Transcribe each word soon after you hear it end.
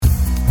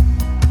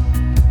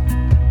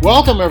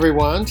Welcome,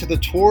 everyone, to the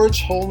Towards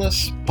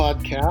Wholeness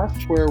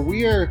podcast, where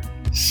we are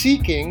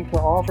seeking to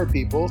offer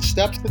people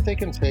steps that they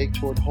can take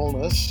toward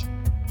wholeness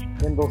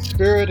in both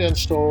spirit and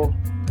soul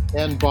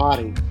and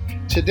body.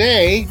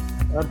 Today,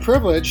 I'm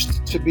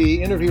privileged to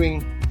be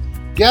interviewing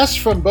guests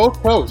from both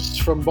coasts,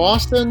 from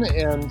Boston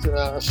and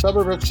a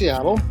suburb of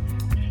Seattle.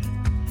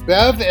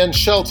 Bev and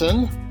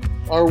Shelton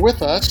are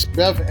with us,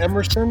 Bev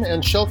Emerson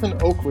and Shelton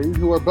Oakley,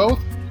 who are both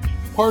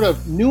part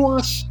of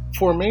Nuance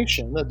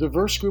Formation, a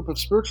diverse group of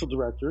spiritual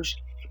directors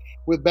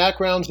with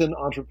backgrounds in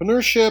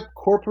entrepreneurship,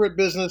 corporate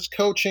business,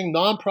 coaching,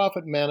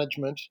 nonprofit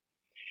management,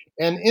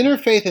 and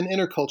interfaith and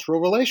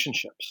intercultural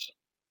relationships.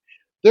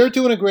 They're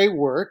doing a great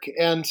work,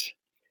 and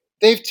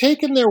they've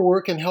taken their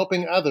work in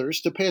helping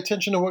others to pay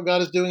attention to what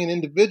God is doing in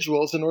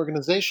individuals and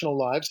organizational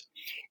lives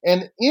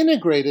and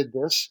integrated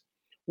this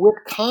with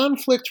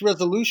conflict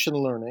resolution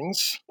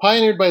learnings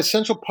pioneered by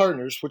Essential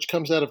Partners, which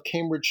comes out of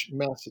Cambridge,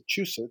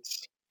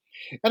 Massachusetts.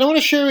 And I want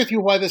to share with you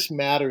why this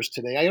matters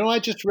today. I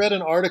just read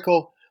an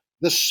article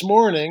this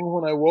morning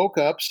when I woke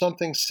up,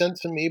 something sent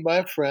to me by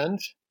a friend.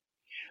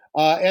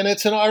 And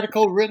it's an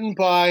article written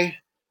by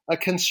a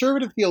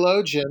conservative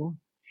theologian.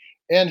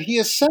 And he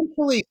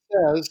essentially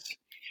says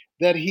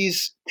that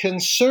he's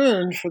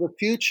concerned for the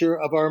future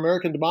of our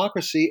American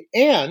democracy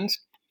and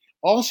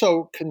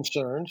also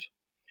concerned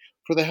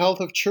for the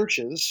health of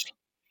churches.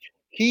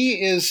 He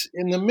is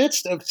in the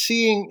midst of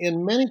seeing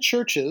in many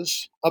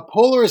churches a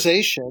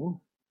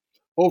polarization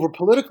over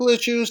political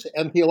issues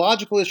and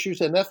theological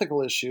issues and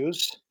ethical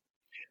issues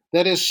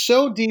that is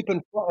so deep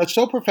and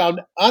so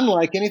profound,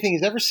 unlike anything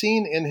he's ever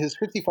seen in his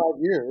 55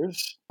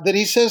 years, that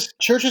he says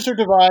churches are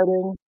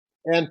dividing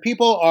and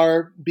people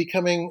are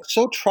becoming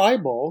so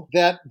tribal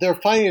that they're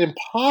finding it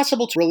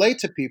impossible to relate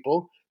to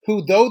people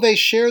who, though they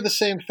share the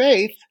same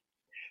faith,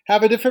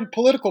 have a different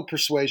political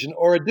persuasion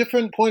or a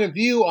different point of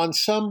view on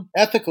some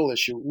ethical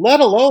issue, let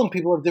alone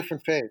people of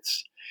different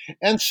faiths.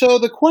 And so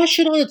the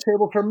question on the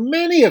table for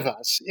many of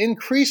us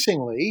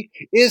increasingly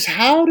is,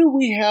 how do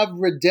we have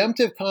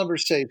redemptive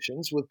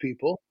conversations with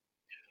people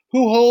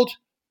who hold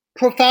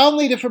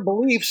profoundly different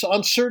beliefs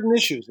on certain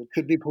issues? It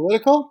could be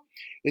political,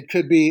 it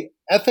could be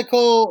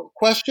ethical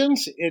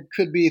questions, it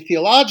could be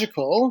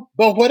theological,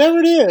 but whatever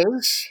it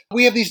is,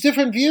 we have these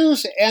different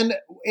views, and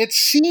it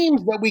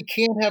seems that we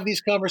can't have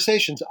these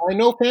conversations. I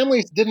know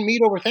families didn't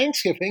meet over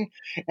Thanksgiving,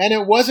 and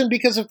it wasn't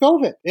because of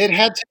COVID. It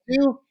had to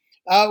do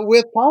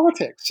with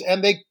politics,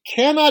 and they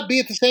cannot be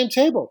at the same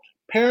table,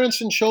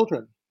 parents and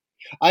children.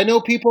 I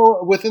know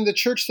people within the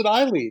church that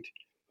I lead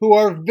who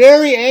are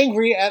very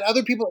angry at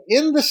other people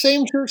in the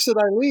same church that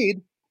I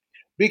lead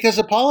because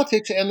of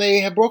politics, and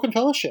they have broken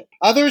fellowship.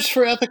 Others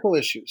for ethical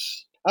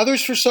issues,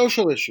 others for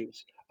social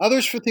issues,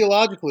 others for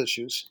theological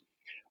issues,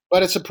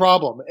 but it's a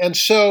problem. And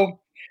so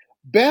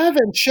Bev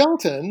and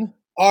Shelton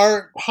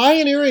are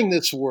pioneering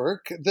this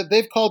work that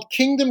they've called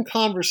Kingdom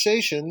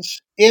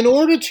Conversations in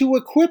order to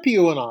equip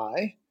you and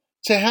I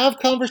to have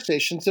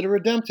conversations that are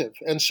redemptive.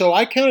 And so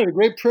I count it a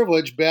great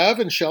privilege, Bev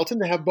and Shelton,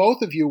 to have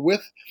both of you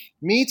with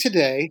me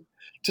today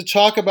to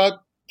talk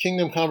about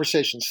Kingdom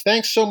Conversations.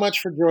 Thanks so much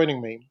for joining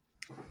me.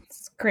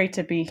 It's great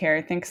to be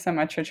here. Thanks so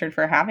much, Richard,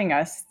 for having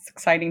us. It's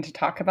exciting to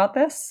talk about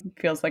this.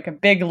 It feels like a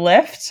big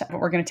lift, but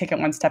we're going to take it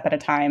one step at a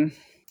time.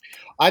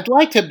 I'd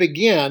like to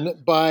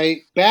begin by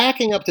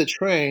backing up the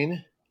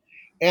train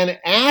and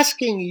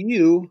asking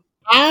you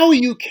how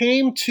you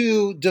came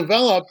to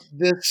develop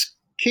this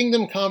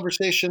Kingdom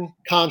Conversation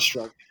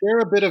construct. Share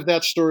a bit of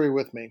that story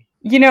with me.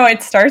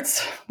 It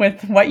starts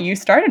with what you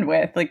started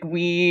with. Like,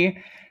 we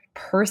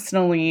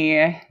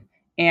personally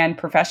and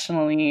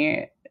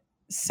professionally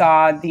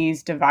saw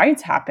these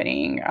divides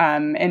happening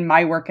in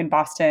my work in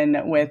Boston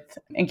with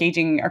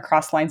engaging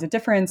across lines of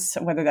difference,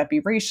 whether that be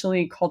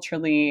racially,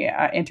 culturally,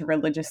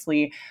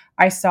 interreligiously.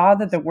 I saw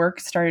that the work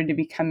started to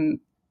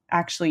become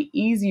actually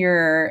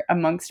easier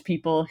amongst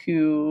people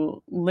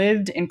who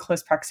lived in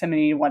close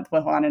proximity with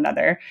one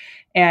another.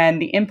 And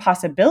the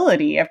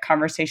impossibility of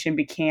conversation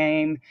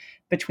became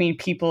between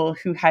people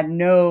who had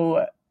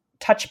no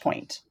touch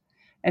point.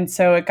 And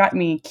so it got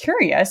me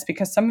curious,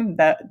 because some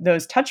of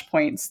those touch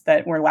points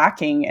that were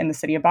lacking in the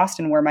city of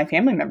Boston were my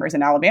family members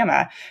in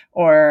Alabama,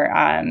 or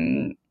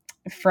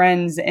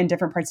friends in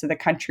different parts of the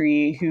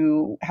country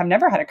who have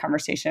never had a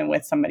conversation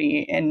with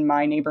somebody in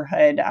my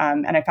neighborhood.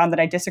 And I found that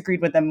I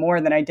disagreed with them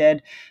more than I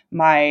did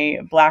my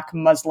Black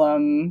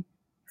Muslim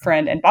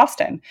friend in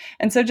Boston.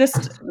 And so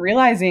just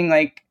realizing,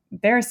 like,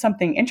 there's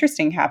something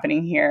interesting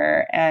happening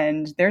here,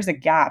 and there's a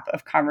gap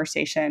of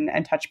conversation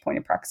and touch point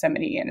of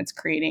proximity, and it's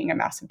creating a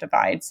massive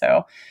divide.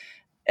 So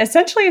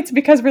essentially, it's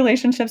because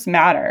relationships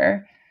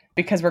matter,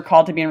 because we're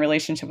called to be in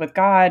relationship with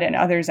God and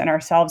others and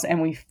ourselves,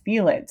 and we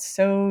feel it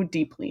so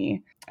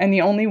deeply. And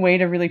the only way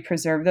to really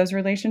preserve those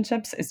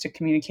relationships is to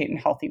communicate in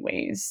healthy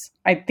ways.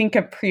 I think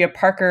of Priya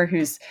Parker,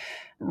 who's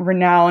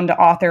renowned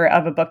author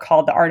of a book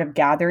called The Art of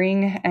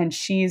Gathering. And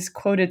she's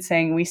quoted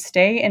saying, "We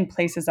stay in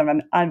places of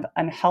an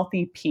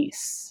unhealthy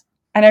peace."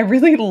 And I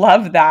really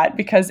love that,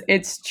 because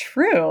it's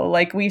true.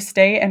 Like, we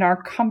stay in our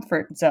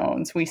comfort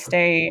zones. We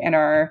stay in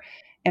our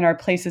in our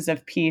places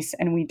of peace,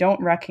 and we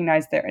don't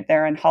recognize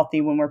they're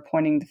unhealthy when we're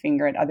pointing the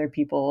finger at other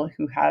people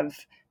who have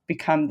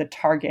become the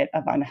target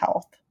of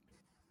unhealth.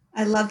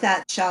 I love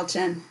that,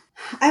 Shelton.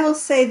 I will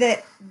say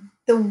that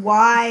the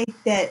why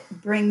that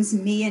brings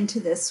me into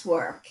this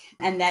work,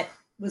 and that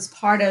was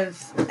part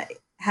of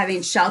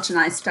having Shelton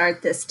and I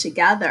start this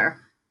together,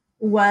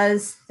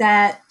 was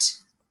that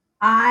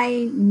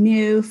I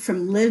knew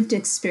from lived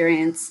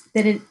experience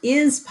that it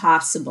is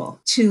possible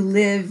to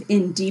live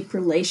in deep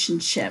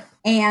relationship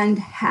and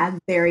have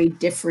very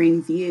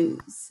differing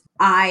views.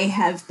 I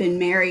have been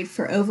married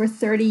for over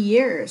 30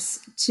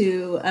 years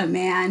to a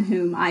man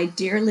whom I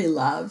dearly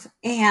love,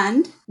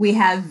 and we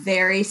have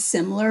very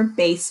similar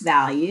base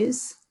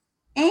values,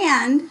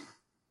 and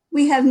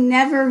we have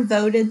never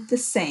voted the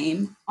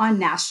same on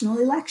national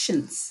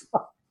elections.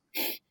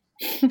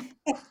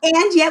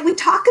 And yet we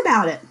talk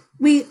about it.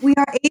 We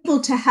are able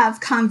to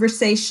have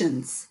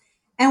conversations,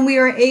 and we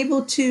are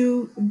able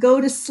to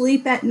go to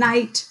sleep at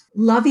night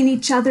loving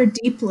each other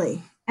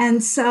deeply.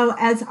 And so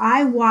as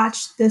I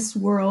watched this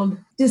world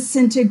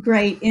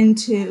disintegrate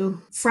into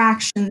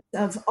fractions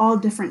of all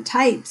different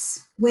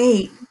types,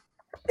 wait,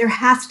 there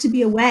has to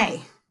be a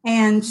way,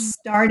 and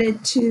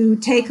started to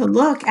take a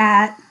look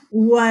at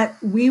what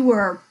we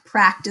were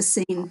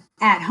practicing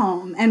at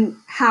home and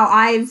how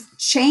I've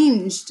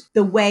changed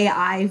the way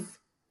I've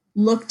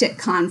looked at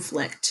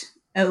conflict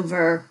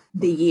over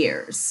the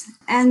years.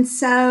 And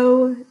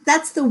so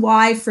that's the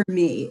why for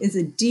me, is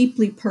a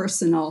deeply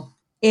personal,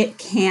 it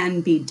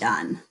can be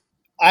done.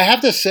 I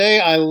have to say,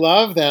 I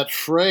love that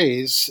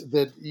phrase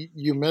that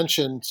you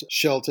mentioned,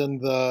 Shelton,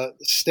 the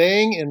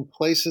staying in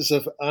places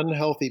of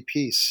unhealthy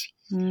peace.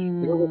 It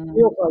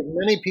feels like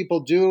many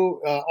people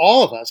do,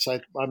 all of us,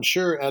 I'm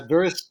sure, at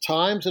various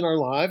times in our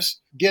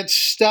lives, get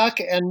stuck,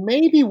 and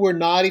maybe we're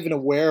not even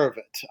aware of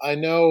it. I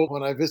know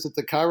when I visit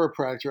the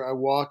chiropractor, I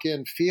walk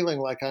in feeling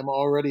like I'm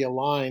already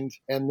aligned,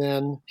 and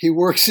then he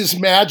works his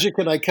magic,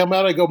 and I come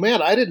out, I go,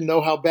 man, I didn't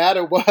know how bad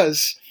it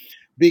was,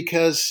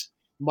 because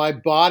my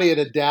body had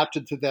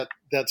adapted to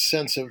that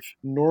sense of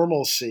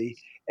normalcy.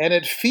 And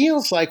it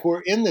feels like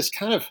we're in this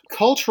kind of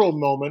cultural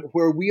moment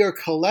where we are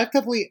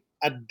collectively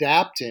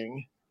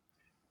adapting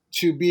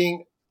to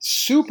being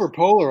super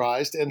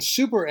polarized and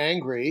super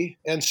angry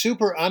and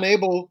super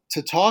unable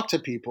to talk to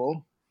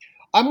people.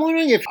 I'm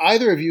wondering if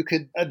either of you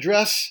could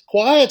address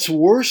why it's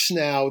worse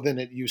now than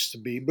it used to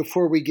be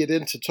before we get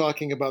into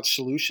talking about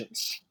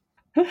solutions.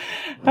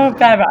 Oh,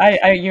 Bev,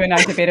 you and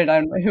I debated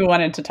on who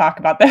wanted to talk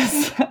about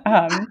this.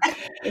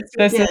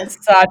 This is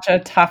such a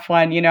tough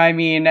one. I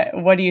mean,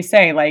 what do you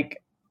say?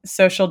 Like,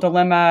 Social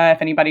Dilemma,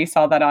 if anybody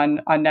saw that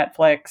on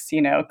Netflix,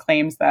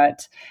 claims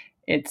that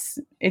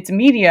it's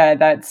media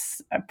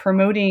that's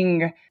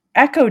promoting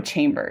echo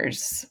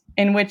chambers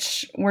in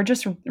which we're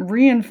just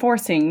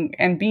reinforcing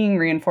and being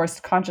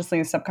reinforced consciously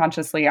and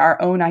subconsciously our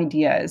own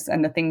ideas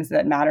and the things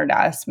that matter to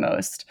us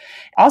most.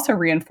 Also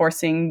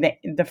reinforcing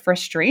the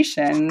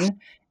frustration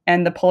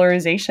and the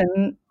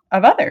polarization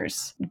of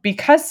others,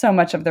 because so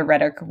much of the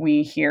rhetoric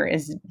we hear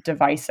is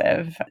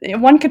divisive.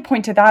 One could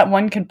point to that.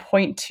 One could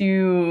point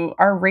to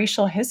our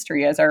racial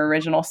history as our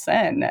original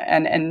sin,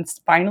 and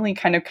finally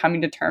kind of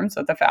coming to terms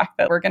with the fact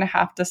that we're going to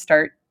have to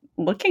start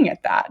looking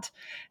at that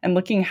and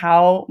looking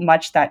how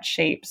much that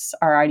shapes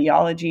our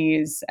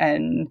ideologies.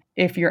 And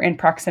if you're in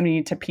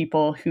proximity to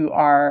people who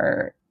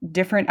are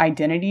different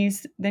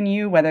identities than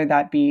you, whether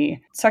that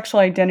be sexual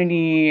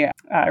identity,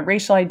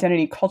 racial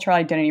identity, cultural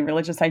identity,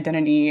 religious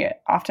identity,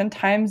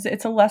 oftentimes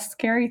it's a less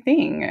scary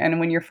thing. And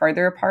when you're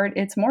farther apart,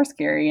 it's more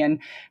scary. And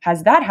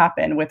has that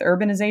happened with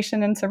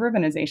urbanization and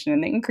suburbanization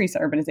and the increase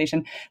in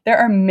urbanization? There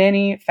are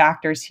many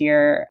factors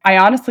here. I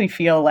honestly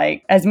feel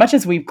like as much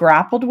as we've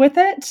grappled with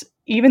it,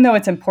 even though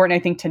it's important,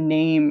 I think, to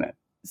name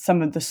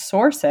some of the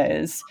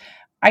sources,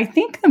 I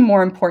think the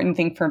more important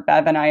thing for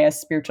Bev and I as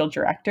spiritual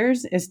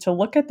directors is to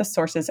look at the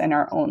sources in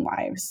our own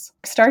lives.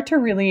 Start to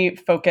really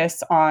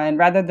focus on,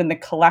 rather than the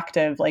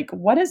collective, like,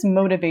 what is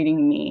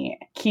motivating me,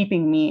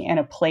 keeping me in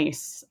a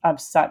place of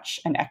such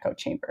an echo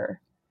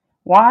chamber?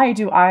 Why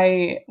do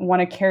I want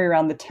to carry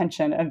around the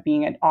tension of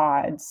being at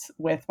odds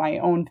with my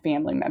own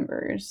family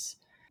members?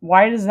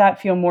 Why does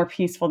that feel more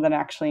peaceful than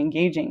actually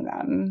engaging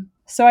them?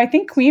 So I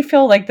think we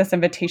feel like this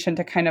invitation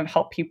to kind of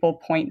help people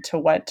point to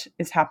what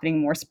is happening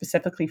more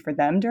specifically for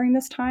them during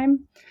this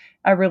time.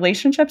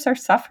 Relationships are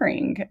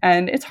suffering,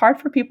 and it's hard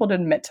for people to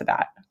admit to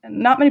that.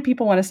 Not many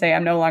people want to say,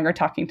 I'm no longer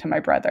talking to my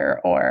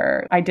brother,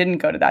 or I didn't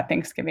go to that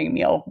Thanksgiving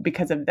meal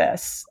because of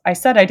this. I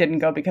said I didn't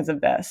go because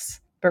of this.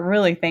 But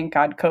really, thank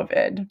God,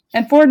 COVID.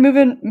 And forward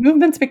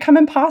movements become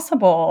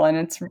impossible. And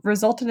it's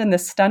resulted in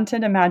this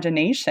stunted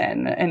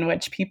imagination in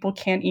which people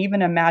can't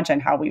even imagine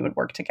how we would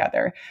work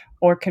together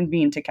or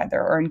convene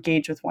together or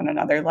engage with one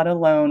another, let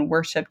alone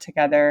worship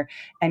together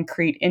and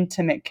create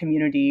intimate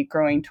community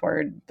growing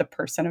toward the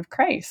person of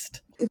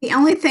Christ. The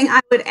only thing I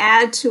would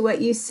add to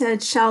what you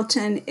said,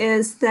 Shelton,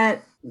 is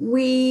that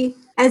we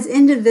as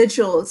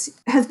individuals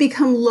have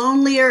become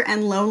lonelier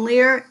and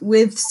lonelier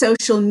with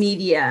social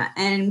media,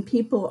 and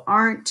people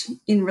aren't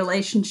in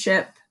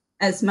relationship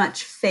as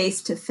much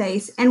face to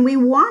face. And we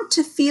want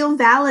to feel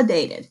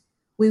validated.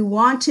 We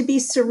want to be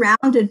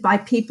surrounded by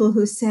people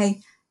who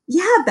say,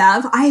 yeah,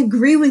 Bev, I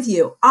agree with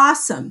you.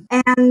 Awesome.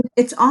 And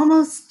it's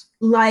almost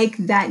like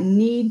that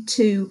need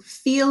to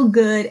feel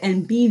good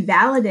and be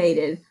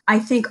validated, I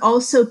think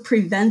also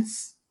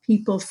prevents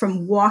people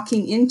from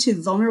walking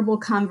into vulnerable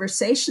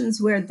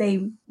conversations where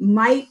they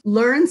might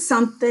learn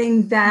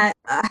something that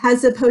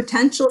has a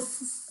potential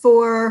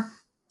for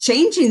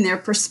changing their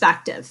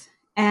perspective.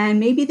 And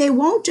maybe they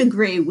won't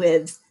agree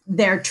with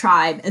their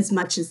tribe as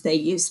much as they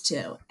used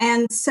to.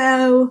 And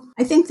so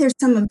I think there's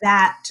some of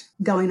that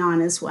going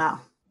on as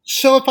well.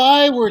 So if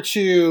I were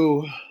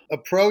to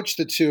approach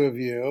the two of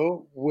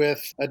you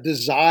with a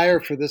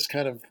desire for this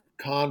kind of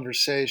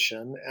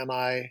conversation, and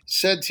I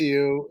said to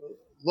you,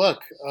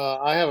 look,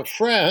 I have a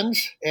friend,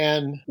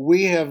 and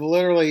we have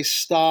literally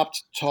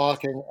stopped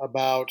talking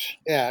about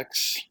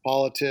X,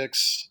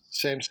 politics,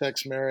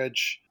 same-sex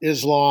marriage,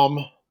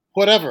 Islam,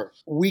 whatever.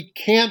 We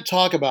can't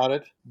talk about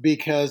it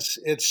because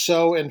it's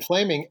so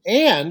inflaming,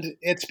 and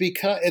it's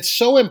because it's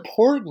so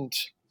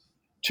important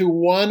to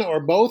one or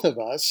both of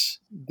us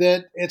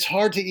that it's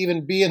hard to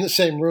even be in the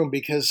same room,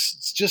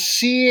 because just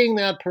seeing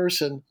that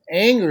person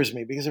angers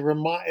me, because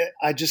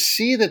I just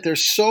see that they're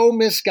so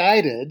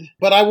misguided,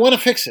 but I want to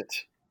fix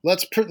it.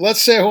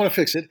 Let's say I want to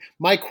fix it.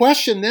 My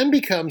question then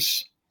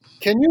becomes,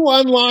 can you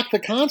unlock the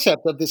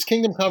concept of this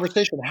kingdom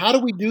conversation? How do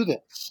we do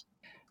this?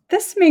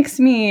 This makes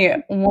me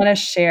want to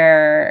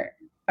share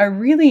a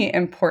really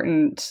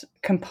important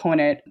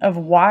component of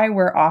why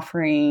we're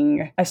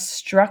offering a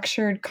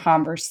structured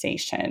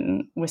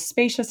conversation with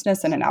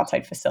spaciousness and an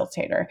outside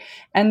facilitator.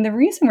 And the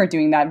reason we're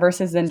doing that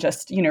versus than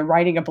just,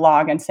 writing a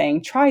blog and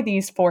saying, try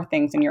these 4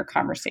 things in your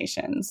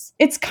conversations.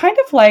 It's kind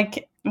of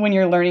like when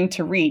you're learning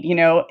to read,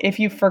 if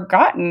you've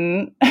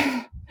forgotten,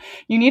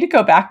 you need to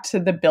go back to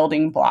the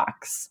building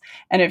blocks.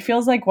 And it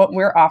feels like what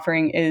we're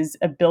offering is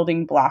a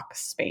building block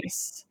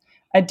space.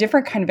 A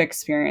different kind of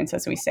experience,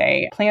 as we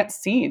say, plant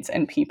seeds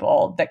in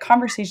people that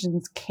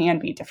conversations can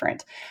be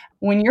different.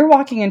 When you're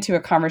walking into a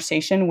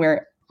conversation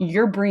where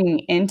you're bringing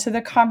into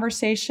the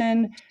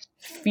conversation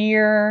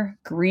fear,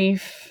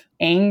 grief,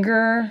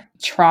 anger,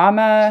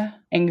 trauma,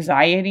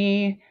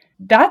 anxiety,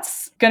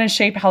 that's going to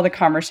shape how the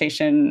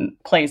conversation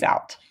plays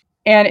out.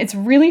 And it's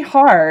really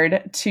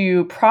hard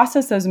to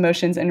process those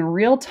emotions in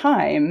real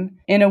time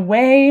in a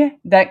way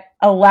that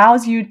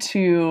allows you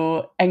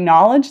to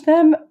acknowledge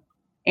them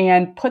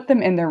and put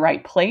them in their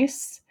right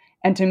place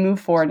and to move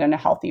forward in a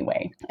healthy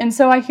way. And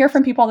so I hear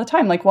from people all the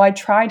time, like, well, I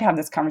tried to have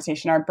this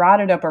conversation, or I brought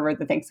it up over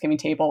the Thanksgiving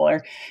table,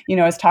 or, I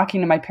was talking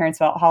to my parents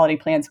about holiday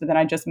plans, but then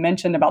I just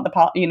mentioned about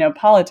the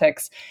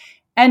politics.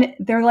 And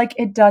they're like,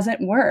 it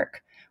doesn't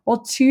work.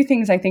 Well, 2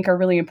 things I think are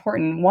really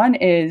important. One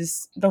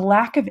is the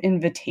lack of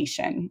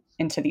invitation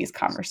into these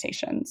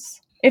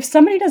conversations. If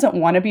somebody doesn't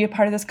want to be a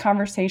part of this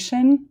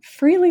conversation,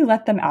 freely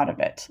let them out of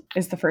it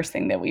is the first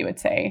thing that we would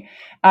say.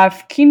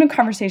 Kingdom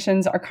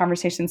conversations are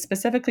conversations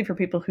specifically for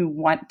people who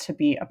want to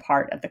be a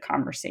part of the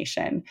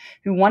conversation,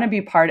 who want to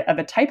be part of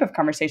a type of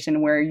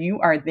conversation where you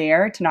are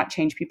there to not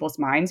change people's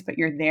minds, but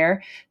you're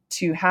there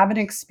to have an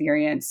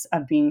experience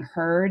of being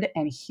heard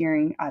and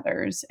hearing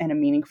others in a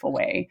meaningful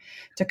way,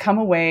 to come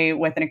away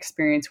with an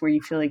experience where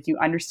you feel like you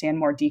understand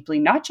more deeply,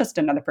 not just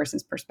another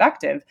person's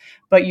perspective,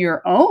 but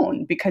your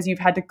own, because you've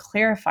had to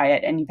clarify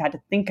it and you've had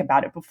to think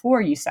about it before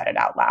you said it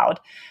out loud,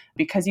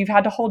 because you've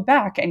had to hold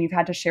back and you've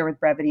had to share with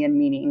brevity and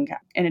meaning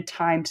in a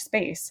timed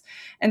space.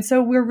 And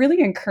so we're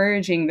really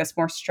encouraging this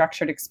more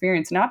structured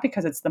experience, not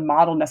because it's the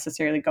model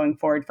necessarily going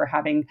forward for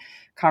having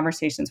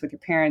conversations with your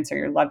parents or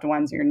your loved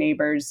ones or your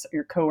neighbors or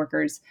your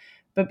coworkers,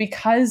 but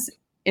because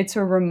it's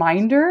a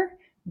reminder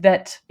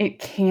that it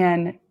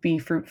can be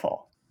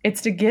fruitful.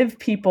 It's to give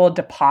people a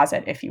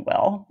deposit, if you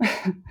will,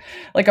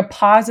 like a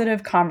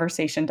positive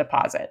conversation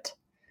deposit.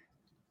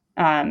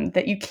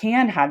 That you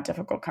can have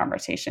difficult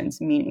conversations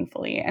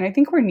meaningfully. And I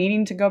think we're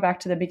needing to go back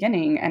to the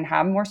beginning and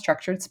have more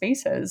structured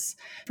spaces.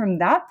 From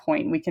that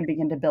point, we can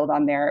begin to build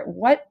on there.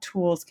 What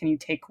tools can you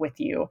take with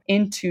you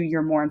into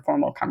your more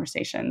informal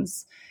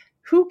conversations?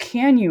 Who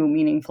can you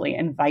meaningfully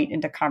invite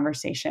into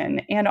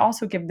conversation and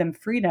also give them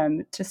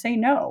freedom to say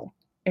no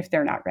if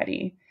they're not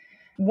ready?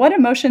 What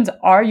emotions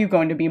are you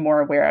going to be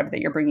more aware of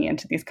that you're bringing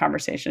into these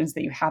conversations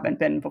that you haven't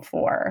been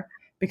before?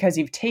 Because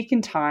you've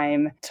taken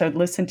time to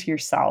listen to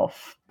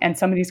yourself and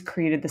somebody's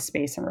created the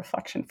space and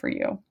reflection for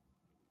you.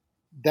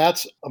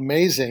 That's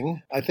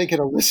amazing. I think it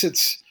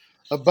elicits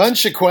a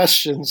bunch of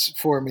questions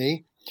for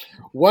me.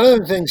 One of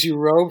the things you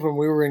wrote when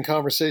we were in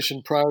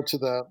conversation prior to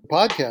the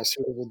podcast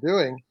that we're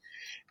doing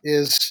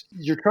is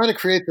you're trying to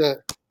create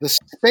the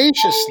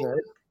spaciousness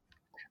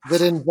that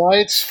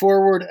invites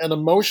forward an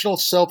emotional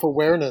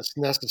self-awareness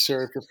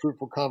necessary for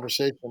fruitful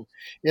conversation.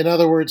 In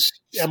other words,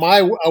 am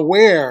I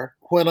aware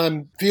when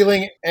I'm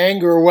feeling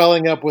anger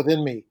welling up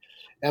within me?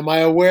 Am I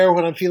aware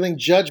when I'm feeling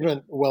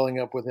judgment welling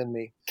up within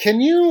me?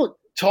 Can you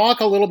talk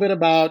a little bit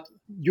about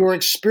your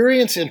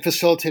experience in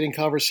facilitating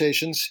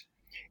conversations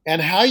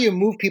and how you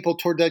move people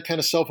toward that kind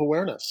of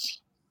self-awareness?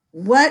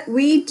 What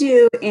we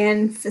do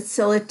in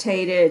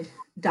facilitated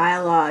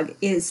dialogue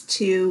is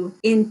to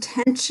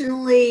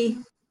intentionally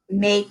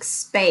make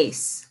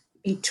space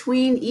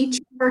between each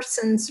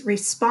person's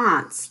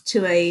response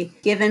to a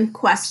given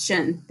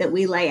question that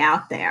we lay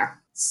out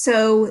there.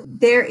 So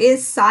there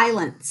is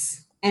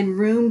silence and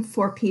room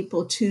for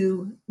people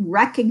to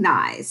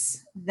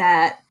recognize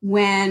that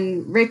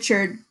when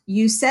Richard,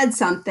 you said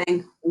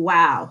something,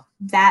 wow,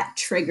 that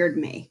triggered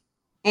me.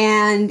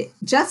 And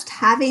just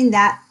having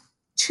that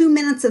 2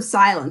 minutes of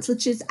silence,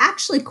 which is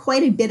actually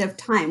quite a bit of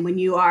time when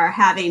you are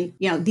having,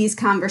 these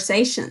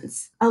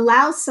conversations,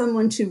 allows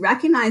someone to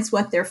recognize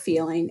what they're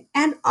feeling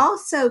and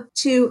also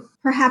to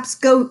perhaps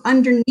go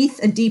underneath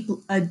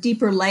a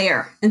deeper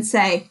layer and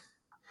say,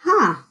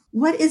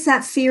 what is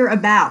that fear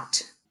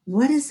about?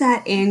 What is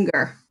that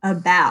anger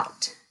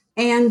about?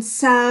 And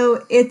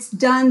so it's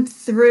done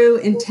through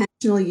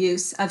intentional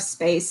use of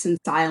space and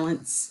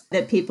silence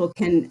that people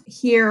can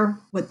hear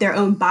what their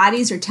own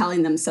bodies are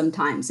telling them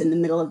sometimes in the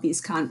middle of these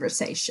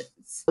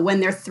conversations. When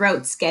their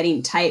throat's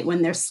getting tight,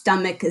 when their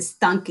stomach is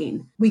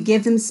thunking, we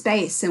give them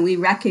space and we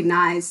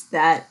recognize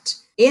that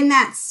in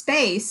that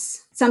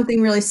space,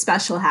 something really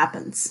special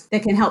happens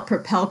that can help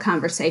propel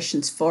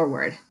conversations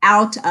forward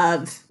out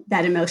of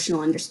that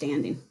emotional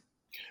understanding.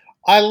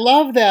 I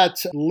love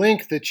that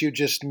link that you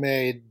just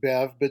made,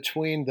 Bev,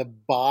 between the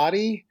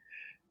body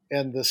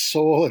and the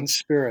soul and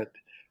spirit.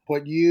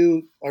 What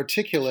you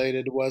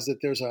articulated was that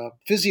there's a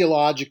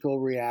physiological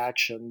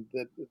reaction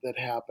that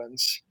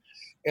happens.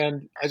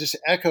 And I just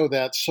echo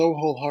that so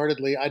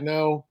wholeheartedly. I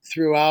know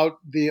throughout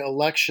the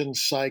election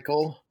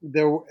cycle,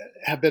 there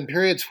have been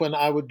periods when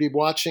I would be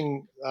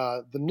watching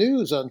the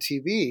news on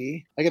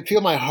TV. I could feel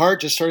my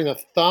heart just starting to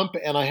thump,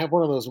 and I have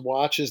one of those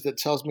watches that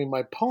tells me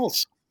my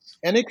pulse.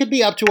 And it could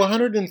be up to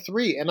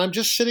 103, and I'm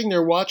just sitting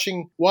there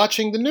watching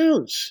the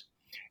news.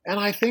 And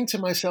I think to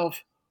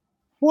myself,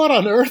 what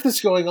on earth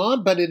is going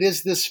on? But it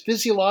is this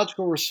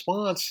physiological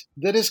response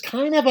that is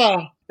kind of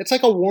it's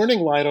like a warning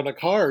light on a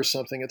car or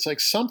something. It's like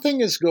something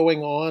is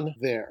going on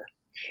there.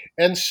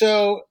 And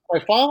so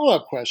my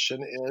follow-up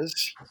question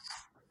is,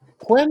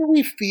 when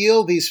we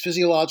feel these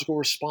physiological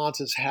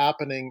responses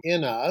happening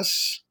in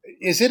us,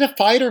 is it a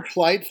fight or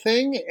flight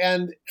thing?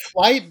 And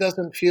flight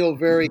doesn't feel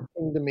very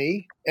king to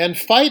me, and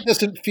fight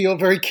doesn't feel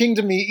very king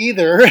to me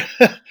either.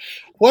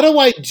 What do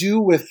I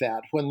do with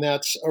that when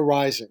that's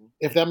arising?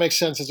 If that makes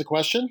sense as a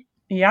question?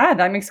 Yeah,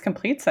 that makes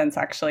complete sense,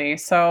 actually.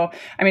 So,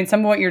 some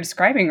of what you're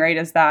describing, right,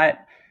 is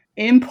that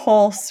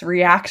impulse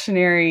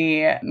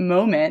reactionary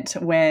moment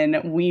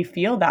when we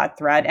feel that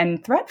threat.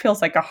 And threat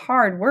feels like a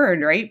hard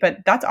word, right? But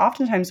that's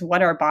oftentimes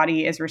what our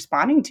body is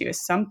responding to,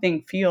 is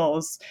something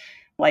feels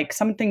like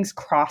something's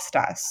crossed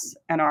us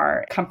and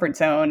our comfort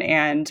zone,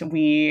 and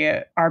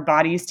our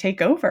bodies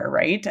take over,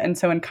 right? And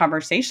so in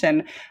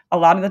conversation, a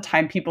lot of the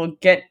time people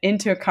get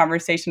into a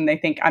conversation, they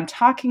think, I'm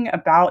talking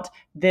about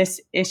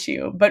this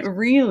issue. But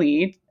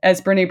really,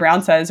 as Brené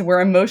Brown says, we're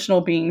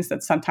emotional beings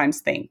that sometimes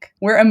think.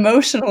 We're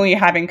emotionally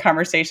having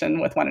conversation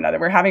with one another.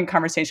 We're having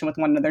conversation with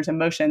one another's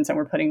emotions, and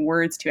we're putting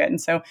words to it.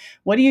 And so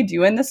what do you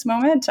do in this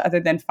moment other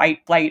than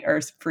fight, flight, or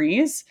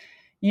freeze?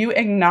 You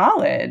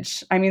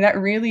acknowledge. That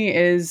really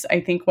is, I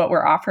think, what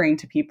we're offering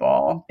to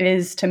people,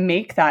 is to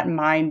make that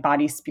mind,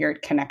 body,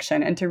 spirit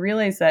connection, and to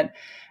realize that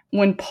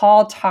when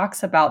Paul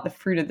talks about the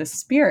fruit of the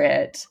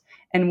Spirit,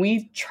 and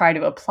we try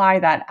to apply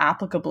that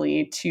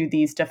applicably to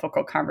these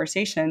difficult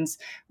conversations,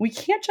 we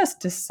can't just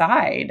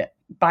decide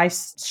by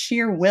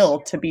sheer will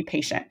to be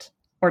patient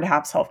or to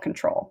have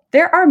self-control.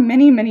 There are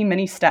many, many,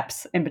 many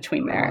steps in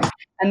between there.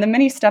 And the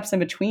many steps in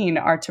between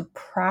are to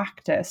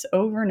practice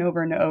over and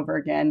over and over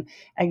again,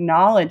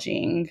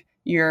 acknowledging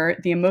the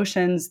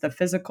emotions, the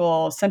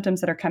physical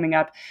symptoms that are coming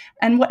up.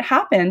 And what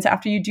happens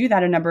after you do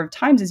that a number of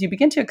times is you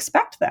begin to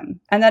expect them.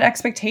 And that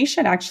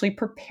expectation actually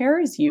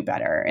prepares you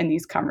better in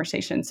these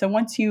conversations. So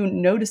once you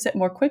notice it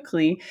more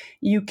quickly,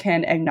 you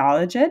can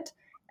acknowledge it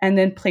and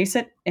then place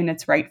it in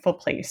its rightful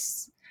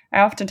place.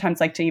 I oftentimes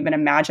like to even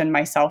imagine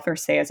myself, or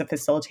say as a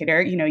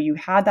facilitator, you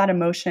had that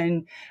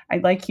emotion.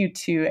 I'd like you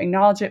to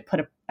acknowledge it,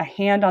 put a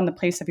hand on the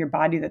place of your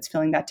body that's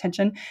feeling that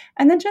tension,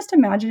 and then just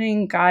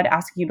imagining God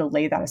asking you to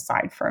lay that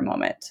aside for a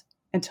moment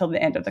until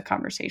the end of the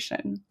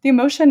conversation. The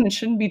emotion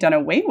shouldn't be done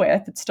away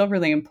with. It's still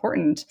really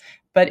important,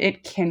 but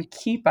it can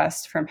keep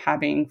us from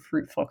having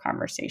fruitful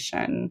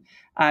conversation.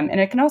 And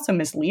it can also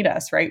mislead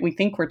us, right? We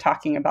think we're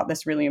talking about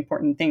this really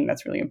important thing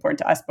that's really important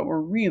to us, but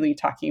we're really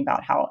talking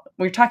about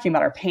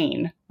our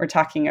pain. We're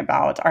talking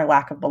about our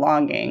lack of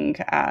belonging.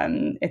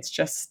 It's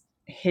just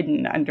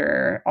hidden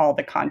under all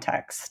the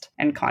context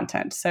and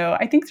content. So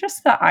I think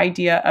just the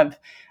idea of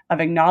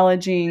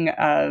acknowledging,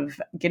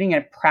 of getting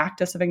a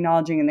practice of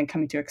acknowledging, and then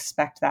coming to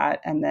expect that,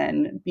 and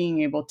then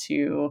being able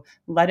to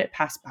let it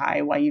pass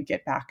by while you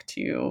get back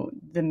to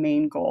the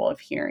main goal of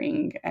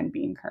hearing and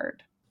being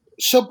heard.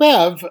 So,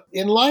 Bev,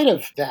 in light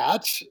of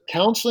that,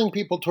 counseling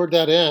people toward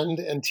that end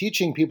and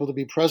teaching people to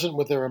be present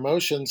with their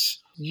emotions,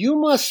 you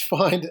must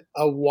find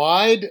a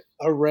wide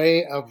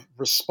array of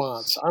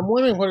response. I'm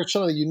wondering, what are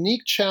some of the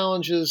unique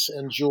challenges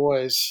and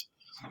joys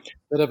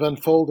that have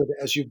unfolded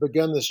as you've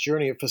begun this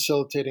journey of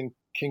facilitating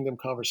Kingdom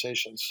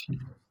Conversations?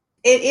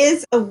 It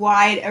is a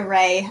wide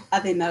array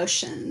of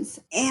emotions.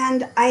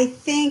 And I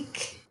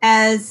think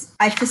as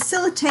I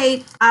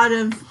facilitate out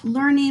of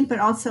learning, but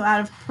also out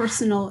of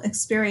personal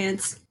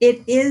experience,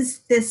 it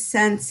is this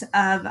sense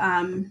of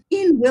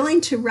being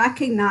willing to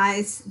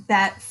recognize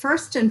that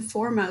first and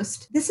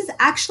foremost, this is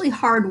actually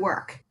hard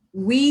work.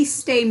 We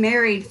stay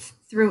married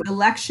through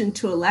election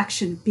to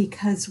election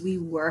because we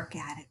work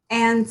at it.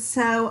 And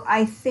so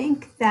I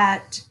think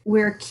that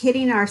we're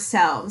kidding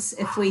ourselves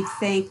if we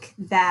think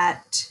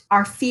that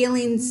our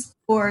feelings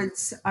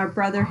towards our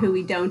brother who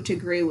we don't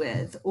agree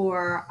with,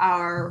 or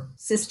our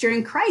sister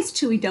in Christ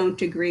who we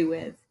don't agree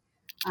with,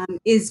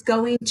 is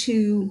going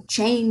to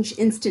change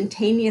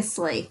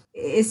instantaneously.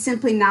 Is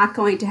simply not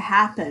going to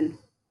happen.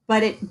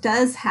 But it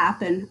does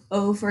happen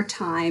over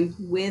time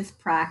with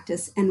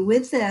practice and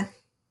with the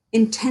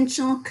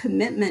intentional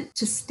commitment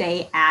to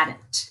stay at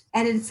it.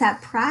 And it's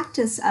that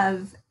practice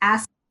of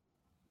asking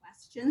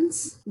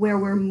questions where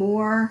we're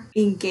more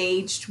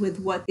engaged with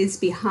what is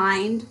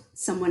behind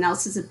someone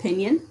else's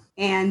opinion,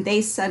 and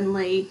they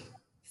suddenly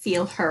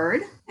feel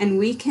heard, and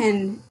we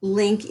can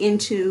link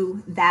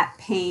into that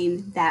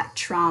pain, that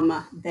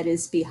trauma that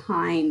is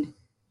behind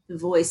the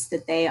voice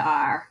that they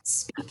are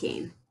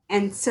speaking.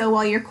 And so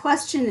while your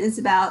question is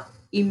about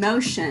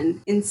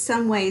emotion, in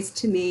some ways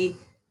to me,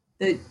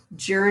 the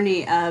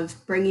journey of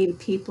bringing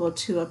people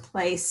to a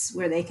place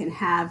where they can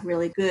have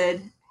really good,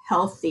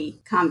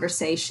 healthy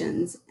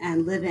conversations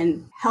and live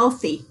in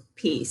healthy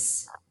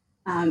peace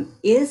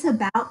is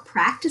about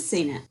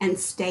practicing it and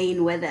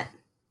staying with it.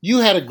 You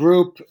had a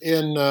group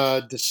in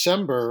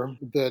December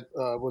that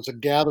was a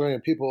gathering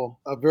of people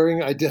of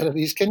varying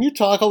identities. Can you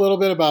talk a little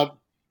bit about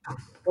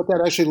what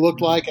that actually looked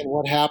like and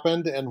what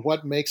happened and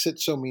what makes it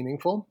so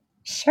meaningful?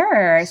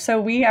 Sure. So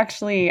we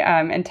actually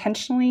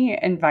intentionally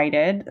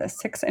invited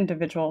 6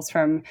 individuals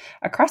from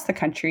across the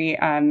country,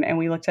 and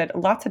we looked at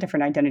lots of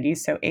different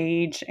identities, so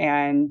age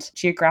and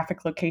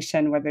geographic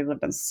location, whether they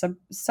lived in a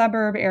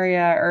suburb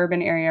area,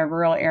 urban area,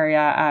 rural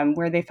area,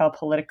 where they felt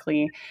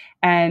politically.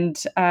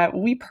 And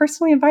we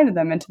personally invited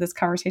them into this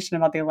conversation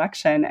about the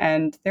election,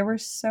 and there were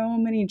so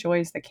many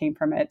joys that came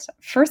from it.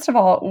 First of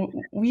all,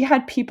 we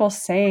had people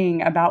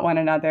saying about one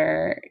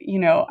another,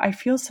 I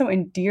feel so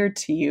endeared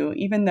to you,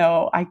 even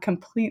though I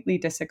completely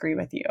disagree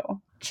with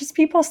you. Just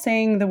people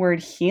saying the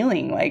word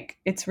healing, like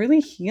it's really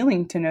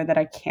healing to know that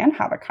I can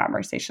have a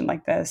conversation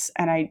like this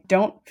and I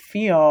don't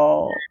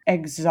feel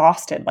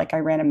exhausted like I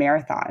ran a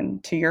marathon.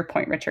 To your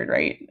point, Richard,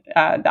 right?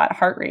 That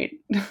heart rate,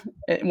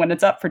 when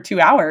it's up for 2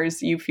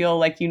 hours, you feel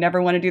like you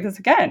never want to do this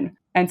again.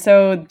 And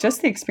so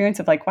just the experience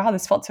of like, wow,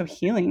 this felt so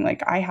healing.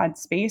 Like I had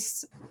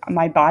space.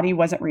 My body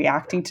wasn't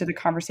reacting to the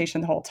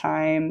conversation the whole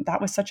time.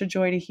 That was such a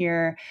joy to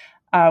hear.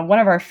 One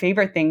of our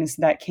favorite things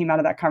that came out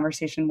of that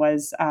conversation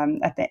was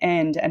at the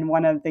end, and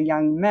one of the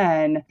young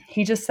men,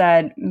 he just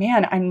said,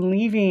 man, I'm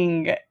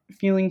leaving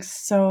feeling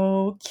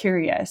so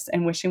curious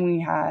and wishing we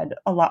had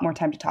a lot more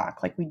time to talk.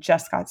 Like we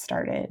just got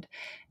started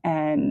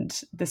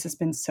and this has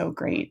been so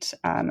great.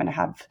 And I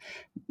have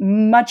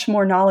much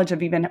more knowledge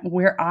of even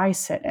where I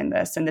sit in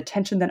this and the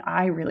tension that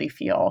I really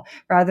feel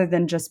rather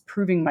than just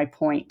proving my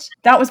point.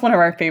 That was one of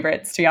our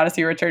favorites, to be honest with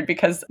you, Richard,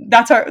 because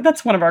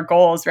that's one of our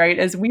goals, right?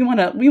 Is we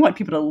want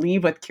people to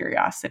leave with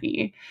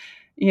curiosity,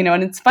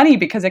 and it's funny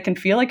because it can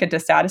feel like a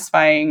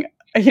dissatisfying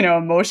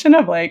emotion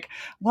of like,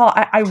 well,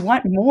 I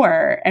want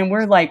more. And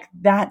we're like,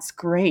 that's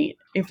great.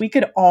 If we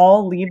could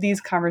all leave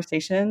these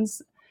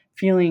conversations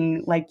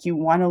feeling like you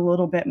want a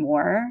little bit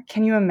more,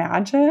 can you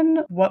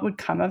imagine what would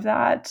come of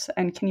that?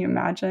 And can you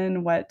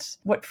imagine what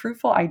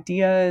fruitful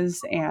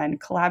ideas and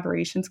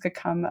collaborations could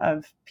come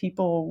of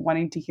people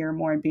wanting to hear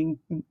more and being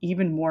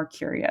even more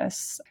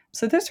curious?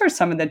 So those are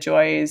some of the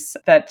joys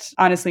that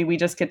honestly we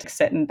just get to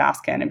sit and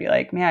bask in and be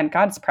like, man,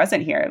 God's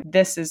present here.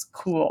 This is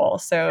cool.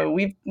 So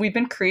we've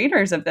been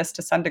creators of this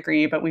to some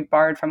degree, but we've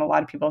borrowed from a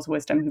lot of people's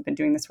wisdom who've been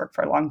doing this work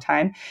for a long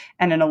time.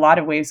 And in a lot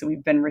of ways,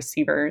 we've been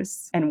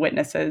receivers and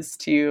witnesses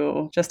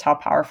to just how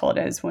powerful it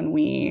is when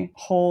we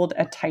hold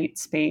a tight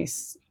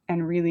space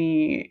and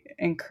really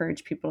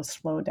encourage people to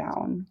slow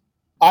down.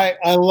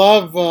 I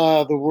love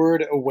the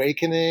word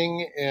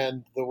awakening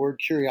and the word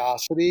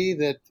curiosity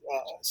that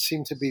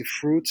seem to be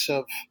fruits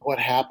of what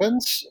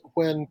happens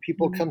when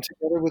people come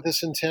together with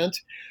this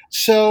intent.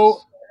 So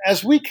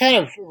as we kind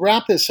of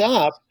wrap this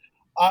up,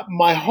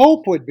 my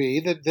hope would be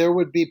that there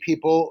would be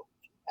people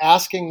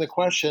asking the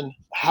question,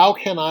 how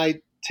can I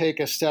take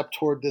a step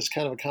toward this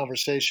kind of a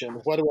conversation?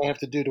 What do I have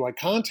to do? Do I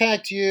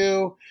contact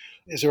you?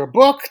 Is there a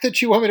book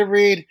that you want me to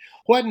read?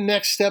 What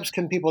next steps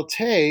can people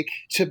take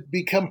to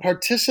become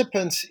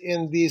participants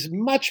in these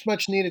much,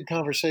 much needed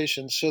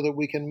conversations so that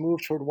we can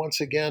move toward,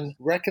 once again,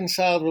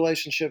 reconciled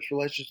relationships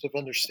of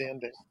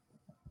understanding?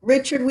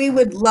 Richard, we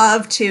would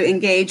love to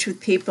engage with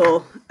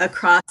people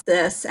across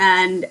this,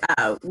 and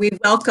we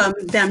welcome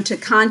them to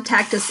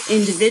contact us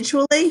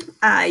individually.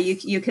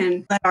 You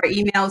can let our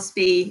emails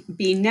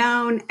be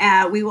known.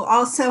 We will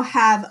also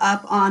have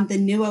up on the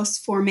Nuos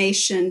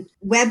Formation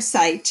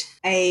website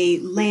a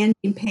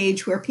landing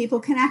page where people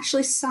can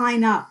actually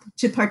sign up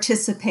to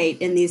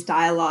participate in these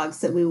dialogues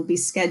that we will be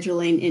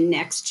scheduling in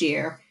next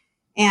year.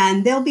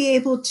 And they'll be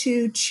able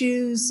to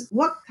choose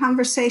what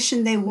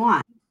conversation they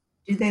want.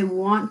 Do they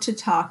want to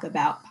talk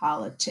about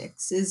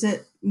politics? Is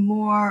it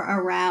more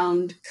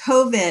around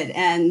COVID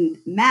and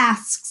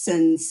masks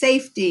and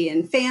safety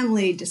and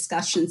family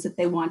discussions that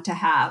they want to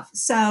have?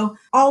 So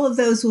all of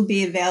those will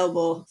be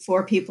available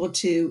for people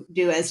to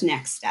do as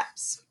next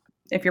steps.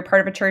 If you're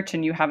part of a church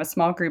and you have a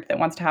small group that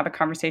wants to have a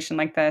conversation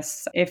like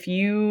this, if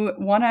you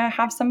want to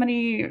have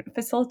somebody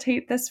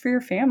facilitate this for your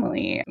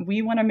family,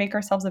 we want to make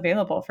ourselves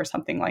available for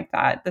something like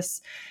that.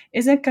 This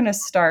isn't going to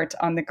start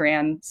on the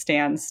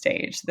grandstand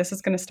stage. This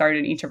is going to start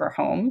in each of our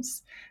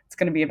homes. It's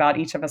going to be about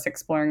each of us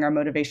exploring our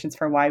motivations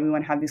for why we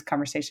want to have these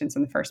conversations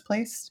in the first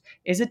place.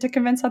 Is it to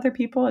convince other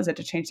people? Is it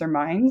to change their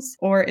minds?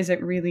 Or is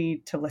it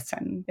really to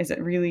listen? Is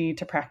it really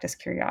to practice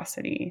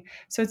curiosity?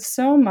 So it's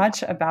so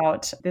much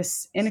about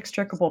this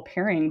inextricable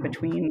pairing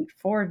between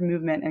forward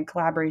movement and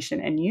collaboration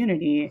and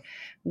unity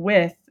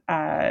with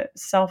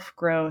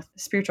self-growth,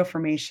 spiritual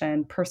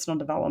formation, personal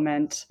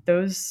development.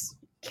 Those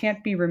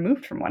can't be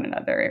removed from one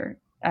another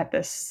at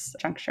this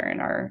juncture in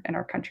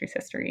our country's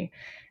history.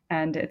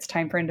 And it's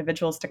time for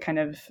individuals to kind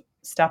of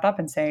step up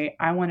and say,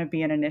 I want to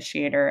be an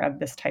initiator of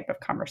this type of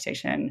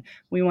conversation.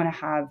 We want to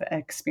have an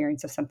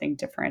experience of something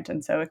different.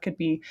 And so it could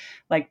be,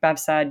 like Bev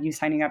said, you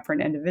signing up for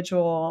an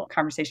individual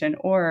conversation,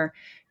 or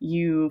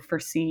you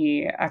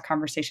foresee a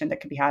conversation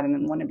that could be had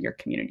in one of your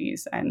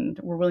communities. And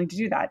we're willing to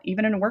do that,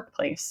 even in a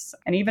workplace.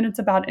 And even it's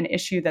about an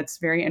issue that's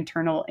very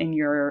internal in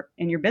your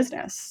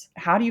business.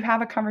 How do you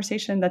have a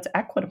conversation that's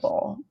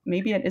equitable?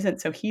 Maybe it isn't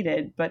so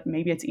heated, but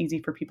maybe it's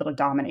easy for people to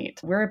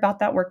dominate. We're about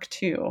that work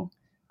too.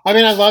 I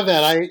mean, I love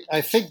that.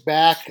 I think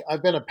back,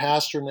 I've been a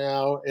pastor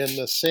now in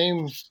the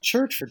same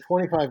church for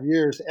 25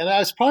 years. And I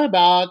was probably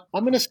about,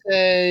 I'm going to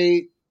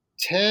say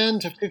 10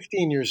 to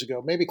 15 years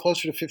ago, maybe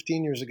closer to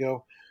 15 years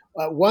ago.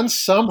 One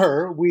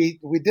summer, we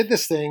did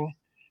this thing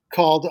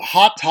called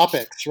Hot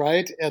Topics,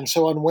 right? And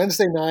so on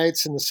Wednesday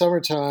nights in the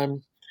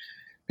summertime,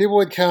 people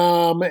would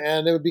come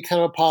and it would be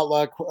kind of a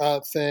potluck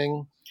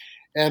thing.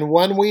 And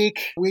one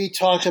week we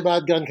talked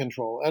about gun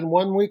control. And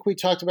one week we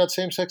talked about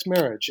same-sex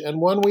marriage. And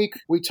one week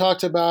we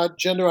talked about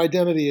gender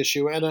identity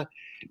issue. And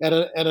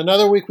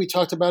another week we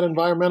talked about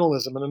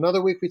environmentalism. And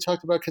another week we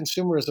talked about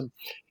consumerism.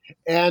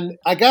 And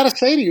I got to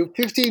say to you,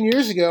 15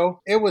 years ago,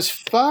 it was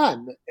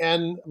fun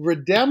and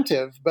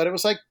redemptive, but it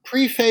was like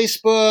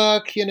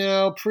pre-Facebook,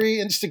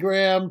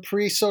 pre-Instagram,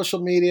 pre-social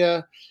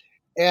media.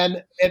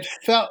 And it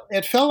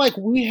felt like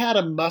we had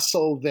a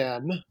muscle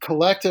then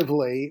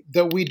collectively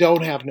that we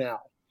don't have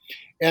now.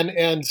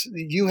 And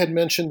you had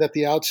mentioned at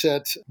the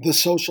outset The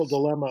Social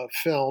Dilemma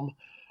film.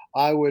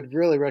 I would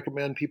really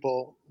recommend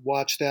people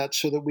watch that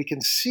so that we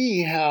can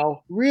see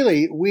how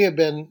really we have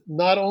been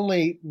not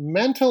only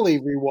mentally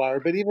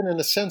rewired, but even in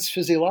a sense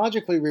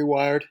physiologically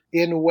rewired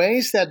in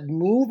ways that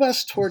move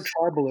us toward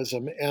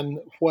tribalism. And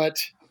what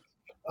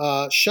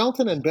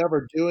Shelton and Bev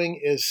are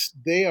doing is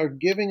they are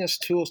giving us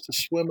tools to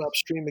swim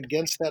upstream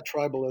against that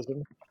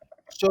tribalism,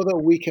 so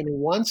that we can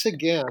once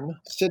again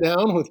sit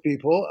down with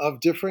people of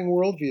differing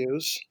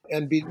worldviews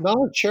and be not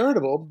only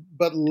charitable,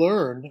 but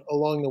learn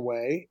along the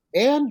way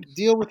and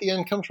deal with the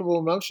uncomfortable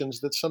emotions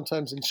that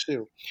sometimes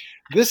ensue.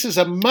 This is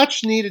a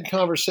much needed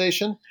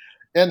conversation.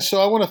 And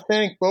so I want to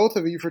thank both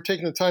of you for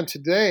taking the time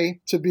today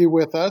to be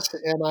with us.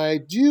 And I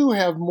do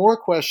have more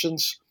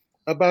questions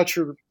about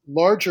your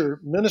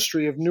larger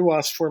ministry of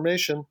Nuos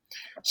Formation.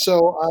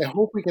 So I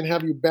hope we can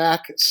have you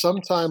back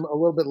sometime a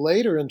little bit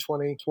later in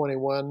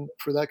 2021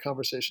 for that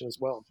conversation as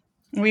well.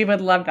 We would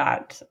love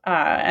that.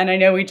 And I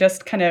know we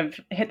just kind of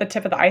hit the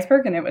tip of the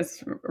iceberg, and it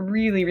was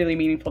really, really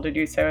meaningful to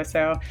do so.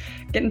 So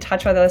get in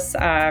touch with us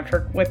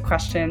with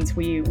questions.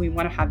 We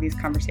want to have these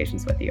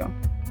conversations with you.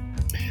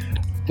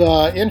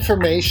 The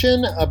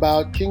information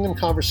about Kingdom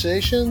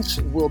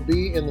Conversations will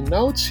be in the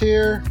notes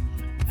here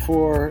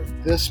for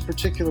this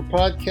particular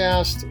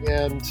podcast.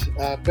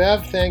 And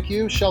Bev, thank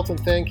you. Shelton,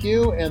 thank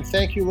you. And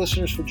thank you,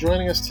 listeners, for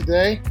joining us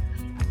today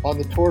on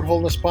the Toward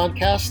Wholeness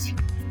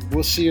podcast.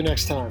 We'll see you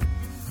next time.